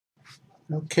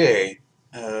Okay,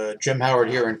 Jim Howard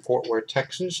here in Fort Worth,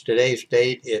 Texas. Today's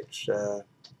date, it's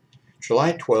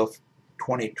July 12th,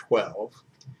 2012,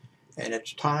 and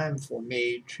it's time for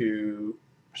me to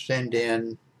send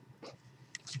in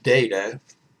data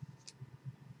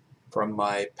from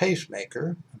my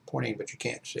pacemaker. I'm pointing, but you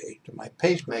can't see, to my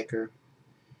pacemaker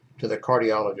to the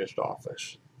cardiologist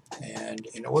office. And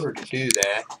in order to do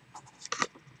that,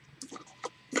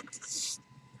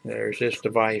 there's this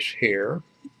device here.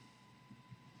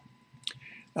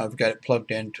 I've got it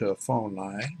plugged into a phone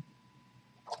line.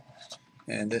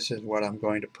 And this is what I'm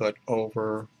going to put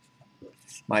over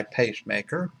my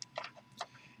pacemaker.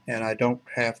 And I don't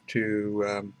have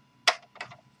to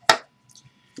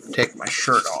take my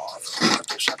shirt off. Put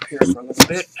this up here for a little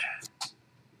bit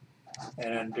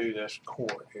and undo this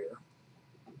cord here.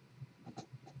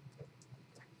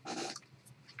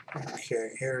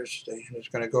 Okay, it's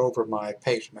going to go over my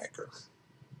pacemaker.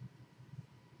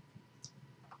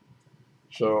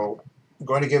 So I'm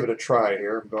going to give it a try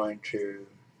here. I'm going to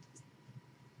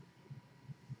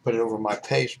put it over my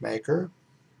pacemaker.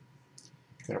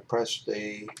 I'm going to press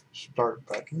the start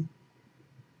button.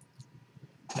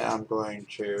 Now I'm going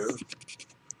to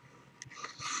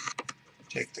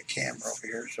take the camera over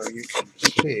here so you can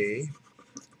see.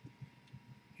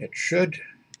 It should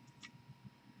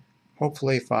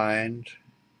hopefully find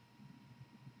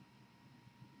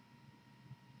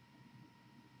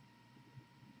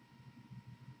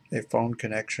a phone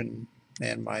connection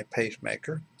and my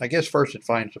pacemaker. I guess first it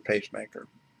finds the pacemaker.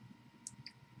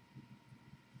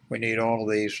 We need all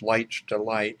these lights to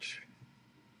light.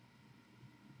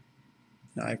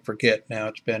 I forget now,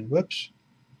 it's been, whoops.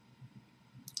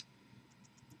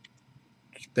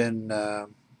 It's been,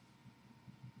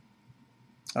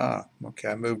 okay,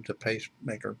 I moved the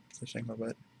pacemaker this thing a little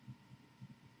bit.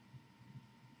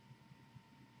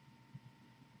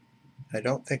 I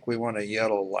don't think we want a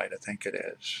yellow light, I think it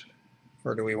is.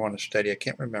 Or do we want a steady? I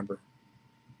can't remember.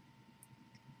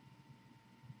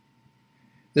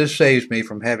 This saves me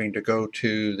from having to go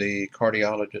to the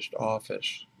cardiologist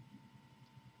office.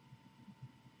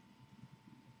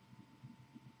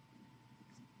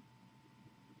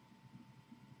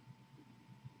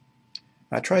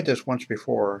 I tried this once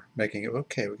before, making it,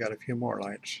 okay, we got a few more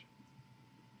lights.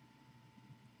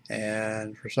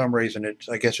 And for some reason,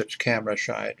 I guess it's camera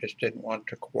shy, it just didn't want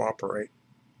to cooperate.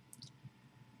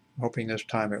 I'm hoping this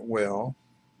time it will.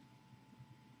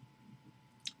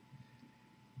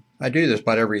 I do this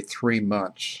about every 3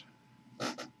 months.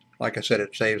 Like I said,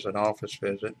 it saves an office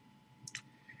visit.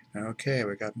 Okay,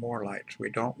 we got more lights. We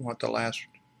don't want the last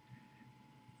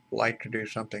light to do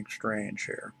something strange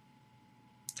here.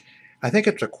 I think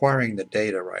it's acquiring the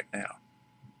data right now.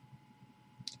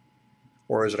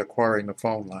 Or is it acquiring the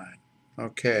phone line?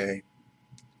 Okay.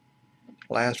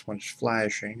 Last one's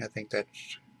flashing. I think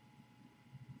that's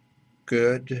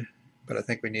good, but I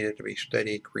think we need it to be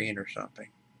steady green or something.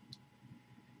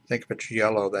 I think if it's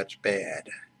yellow, that's bad.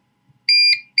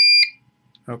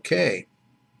 Okay.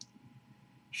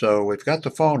 So we've got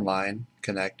the phone line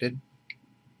connected.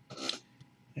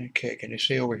 Okay, can you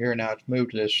see over here now? It's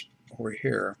moved this over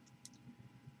here.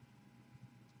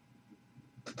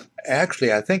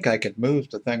 Actually, I think I could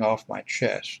move the thing off my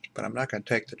chest, but I'm not going to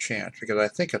take the chance because I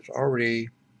think it's already,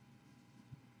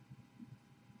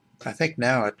 I think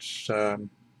now it's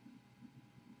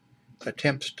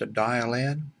attempts to dial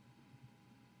in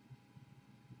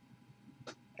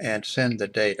and send the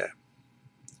data,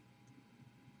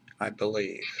 I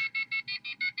believe.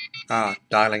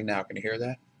 Dialing now. Can you hear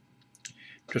that?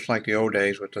 Just like the old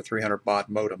days with the 300 baud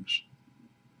modems.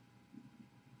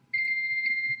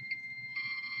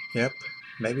 Yep,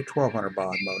 maybe 1200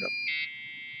 baud modem.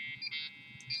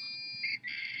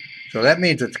 So that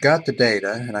means it's got the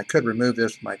data, and I could remove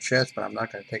this from my chest, but I'm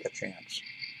not going to take a chance.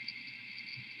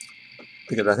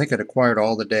 Because I think it acquired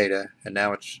all the data, and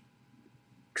now it's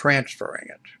transferring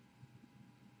it.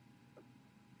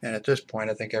 And at this point,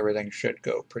 I think everything should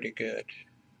go pretty good.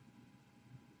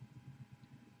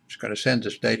 It's going to send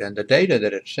this data, and the data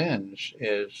that it sends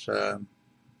is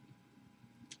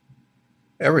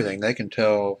everything. They can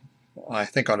tell, I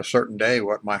think on a certain day,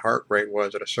 what my heart rate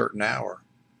was at a certain hour.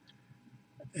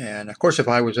 And of course, if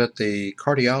I was at the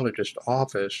cardiologist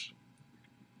office,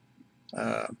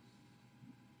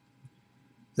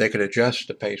 they could adjust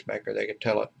the pacemaker. They could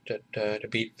tell it to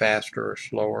beat faster or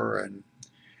slower and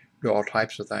do all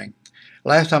types of things.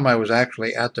 Last time I was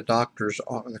actually at the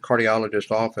cardiologist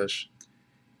office,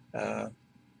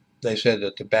 they said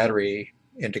that the battery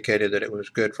indicated that it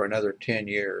was good for another 10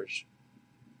 years.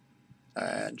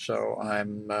 And so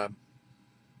I'm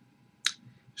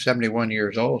 71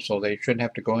 years old, so they shouldn't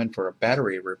have to go in for a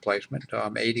battery replacement until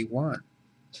I'm 81.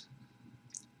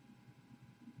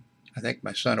 I think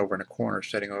my son over in the corner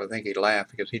sitting over, I think he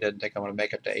laughed because he doesn't think I'm going to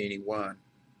make it to 81.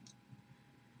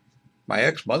 My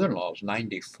ex-mother-in-law is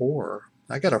 94.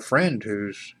 I got a friend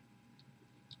whose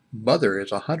mother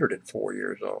is 104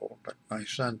 years old, but my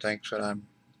son thinks that I'm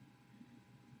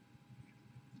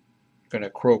going to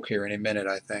croak here any minute,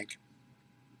 I think.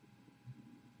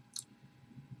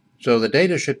 So the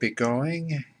data should be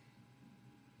going,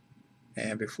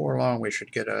 and before long we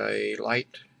should get a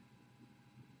light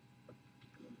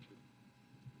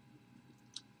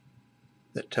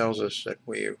that tells us that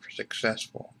we're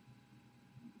successful.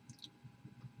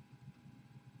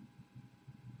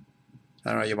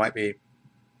 I don't know, you might be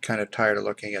kind of tired of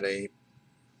looking at a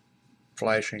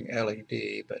flashing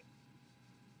LED, but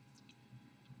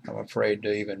I'm afraid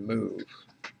to even move.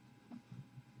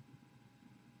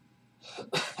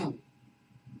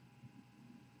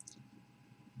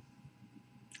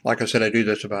 Like I said, I do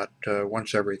this about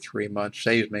once every 3 months.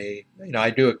 Saves me, I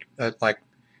do it like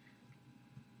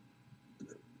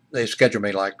they schedule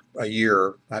me like a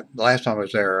year. The last time I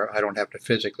was there, I don't have to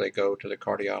physically go to the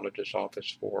cardiologist's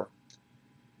office for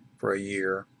a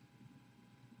year.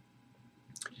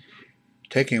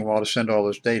 Taking a while to send all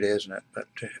this data, isn't it? But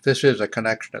if this is a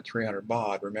connection at 300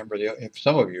 baud, remember, if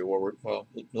some of you were, well,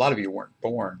 a lot of you weren't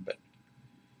born, but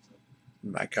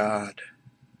my God,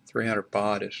 300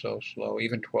 baud is so slow,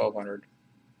 even 1200.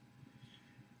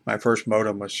 My first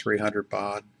modem was 300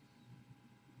 baud.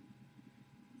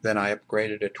 Then I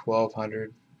upgraded to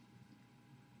 1200.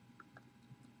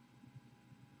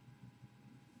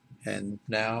 And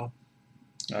now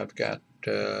I've got,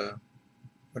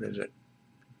 what is it,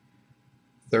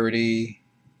 30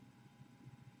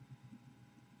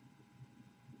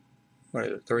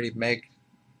 meg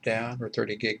down or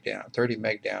 30 gig down? 30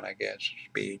 meg down, I guess,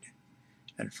 speed,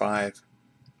 and 5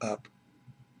 up.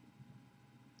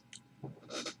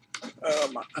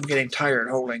 I'm getting tired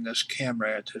holding this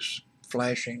camera at this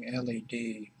flashing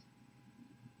LED.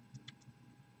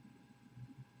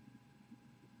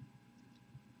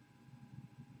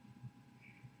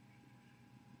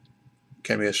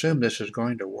 Can we assume this is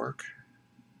going to work?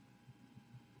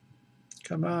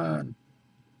 Come on.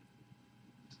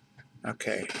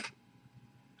 Okay.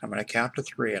 I'm going to count to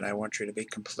 3 and I want you to be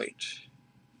complete.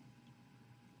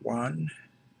 1,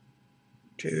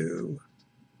 2,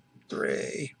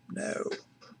 3. No.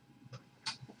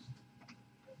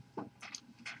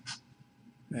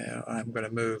 Now I'm going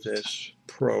to move this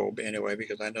probe anyway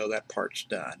because I know that part's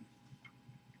done.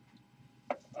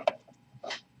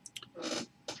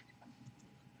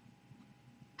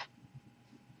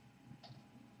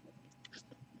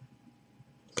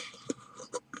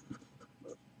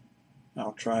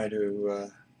 I'll try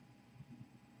to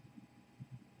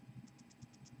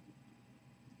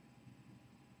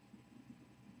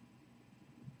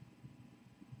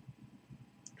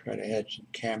add some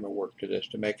camera work to this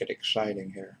to make it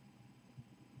exciting here.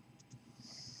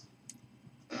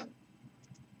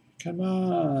 Come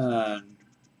on.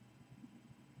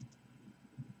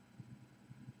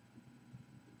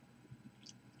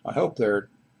 I hope their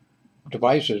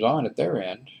device is on at their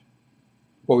end.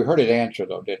 Well, we heard it answer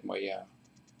though, didn't we? Yeah.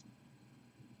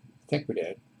 I think we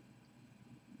did.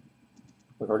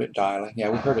 We heard it dialing. Yeah,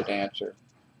 we heard it answer.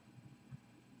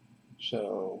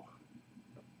 So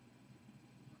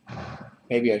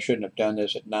maybe I shouldn't have done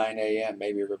this at 9 a.m.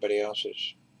 Maybe everybody else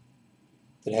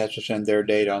that has to send their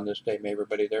data on this day, maybe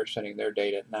everybody they're sending their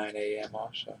data at 9 a.m.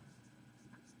 also.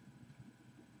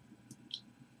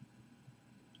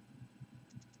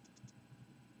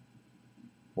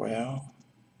 Well,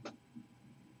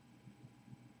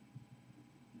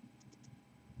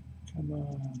 come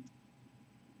on.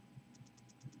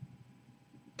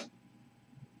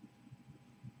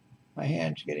 My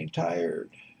hand's getting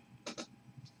tired.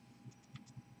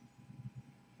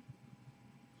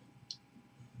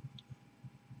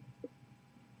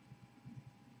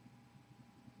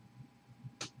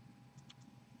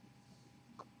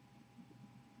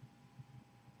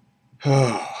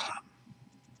 Oh.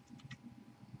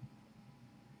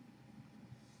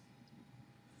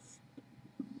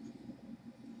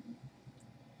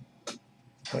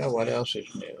 Well, what else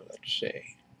is new? Let's see.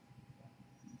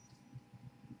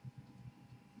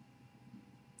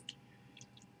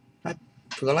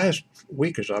 For the last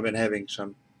week or so, I've been having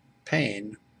some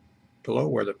pain below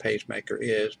where the pacemaker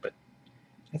is, but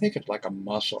I think it's like a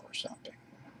muscle or something.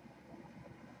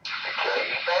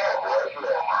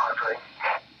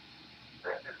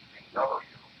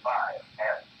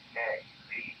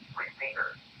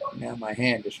 Now my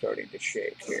hand is starting to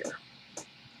shake here.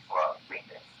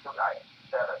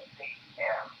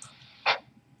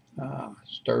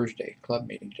 It's Thursday, club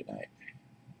meeting tonight.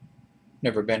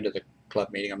 Never been to the club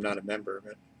meeting. I'm not a member,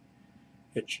 but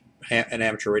it's an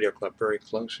amateur radio club very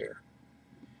close here.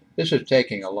 This is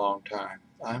taking a long time.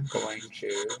 I'm going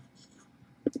to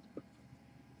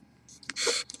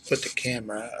put the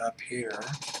camera up here.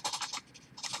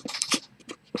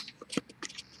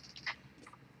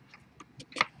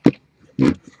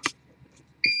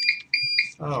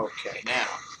 Okay, now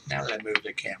that I move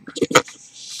the camera.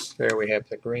 There we have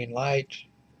the green light,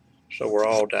 so we're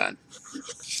all done.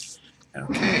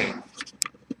 Okay,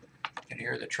 you can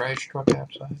hear the trash truck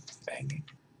outside banging.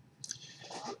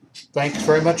 Thanks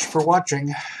very much for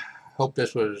watching. Hope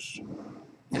this was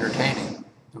entertaining.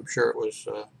 I'm sure it was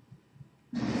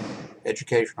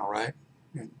educational, right?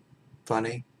 And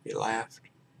funny. You laughed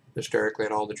hysterically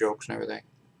at all the jokes and everything.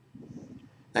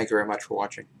 Thank you very much for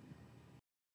watching.